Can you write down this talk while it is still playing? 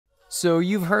So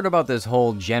you've heard about this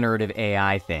whole generative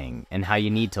AI thing and how you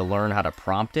need to learn how to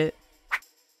prompt it?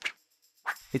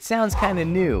 It sounds kind of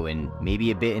new and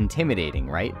maybe a bit intimidating,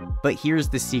 right? But here's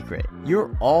the secret.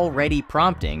 You're already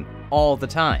prompting all the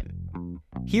time.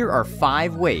 Here are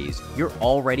 5 ways you're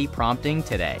already prompting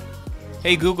today.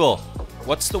 Hey Google,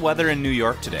 what's the weather in New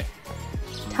York today?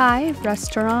 Thai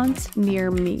restaurants near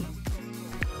me.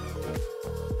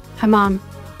 Hi Mom,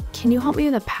 can you help me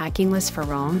with a packing list for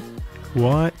Rome?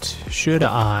 What should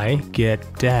I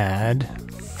get Dad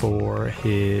for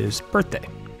his birthday?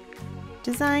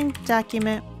 Design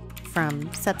document from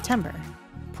September.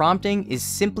 Prompting is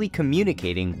simply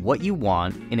communicating what you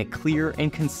want in a clear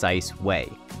and concise way.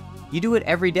 You do it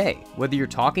every day, whether you're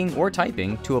talking or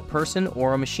typing to a person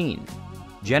or a machine.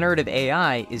 Generative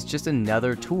AI is just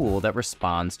another tool that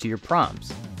responds to your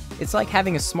prompts. It's like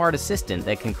having a smart assistant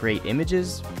that can create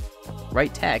images,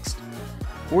 write text,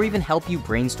 or even help you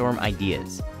brainstorm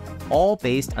ideas, all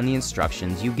based on the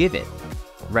instructions you give it.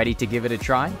 Ready to give it a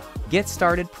try? Get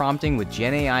started prompting with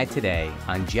Gen AI today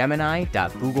on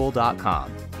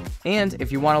gemini.google.com. And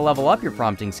if you want to level up your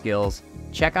prompting skills,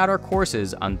 check out our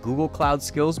courses on Google Cloud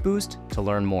Skills Boost to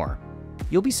learn more.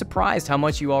 You'll be surprised how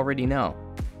much you already know.